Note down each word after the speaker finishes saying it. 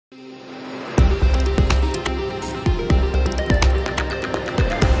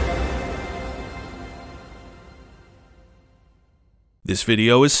This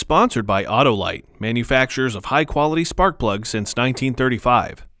video is sponsored by Autolite, manufacturers of high-quality spark plugs since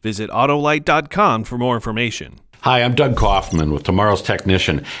 1935. Visit Autolite.com for more information. Hi, I'm Doug Kaufman with Tomorrow's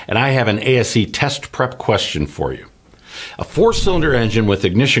Technician, and I have an ASE test prep question for you. A four-cylinder engine with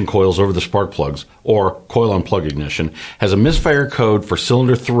ignition coils over the spark plugs, or coil on plug ignition, has a misfire code for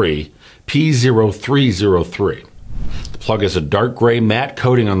cylinder 3, P0303. The plug has a dark gray matte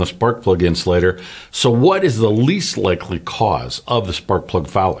coating on the spark plug insulator, so what is the least likely cause of the spark plug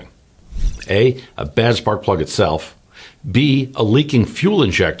fouling? A bad spark plug itself. B, a leaking fuel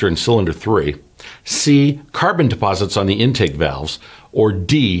injector in cylinder 3. C, carbon deposits on the intake valves. Or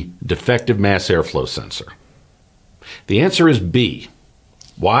D, defective mass airflow sensor. The answer is B.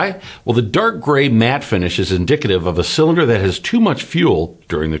 Why? Well, the dark gray matte finish is indicative of a cylinder that has too much fuel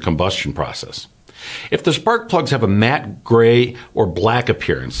during the combustion process. If the spark plugs have a matte gray or black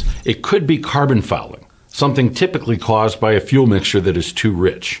appearance, it could be carbon fouling, something typically caused by a fuel mixture that is too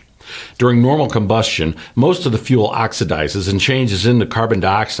rich. During normal combustion, most of the fuel oxidizes and changes into carbon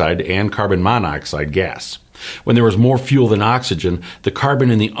dioxide and carbon monoxide gas. When there is more fuel than oxygen, the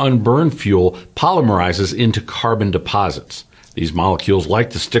carbon in the unburned fuel polymerizes into carbon deposits. These molecules like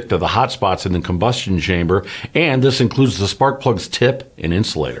to stick to the hot spots in the combustion chamber, and this includes the spark plug's tip and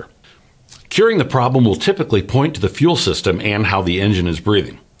insulator. Curing the problem will typically point to the fuel system and how the engine is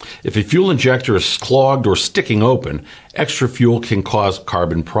breathing. If a fuel injector is clogged or sticking open, extra fuel can cause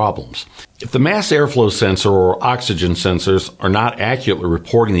carbon problems. If the mass airflow sensor or oxygen sensors are not accurately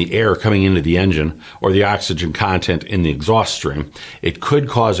reporting the air coming into the engine or the oxygen content in the exhaust stream, it could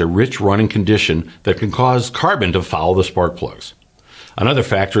cause a rich running condition that can cause carbon to foul the spark plugs. Another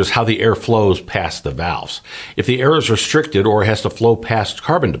factor is how the air flows past the valves. If the air is restricted or has to flow past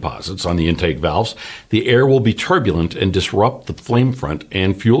carbon deposits on the intake valves, the air will be turbulent and disrupt the flame front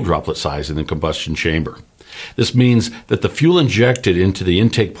and fuel droplet size in the combustion chamber. This means that the fuel injected into the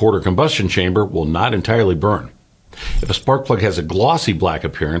intake port or combustion chamber will not entirely burn. If a spark plug has a glossy black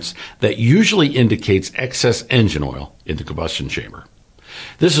appearance, that usually indicates excess engine oil in the combustion chamber.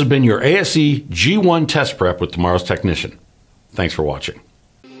 This has been your ASE G1 test prep with Tomorrow's Technician. Thanks for watching.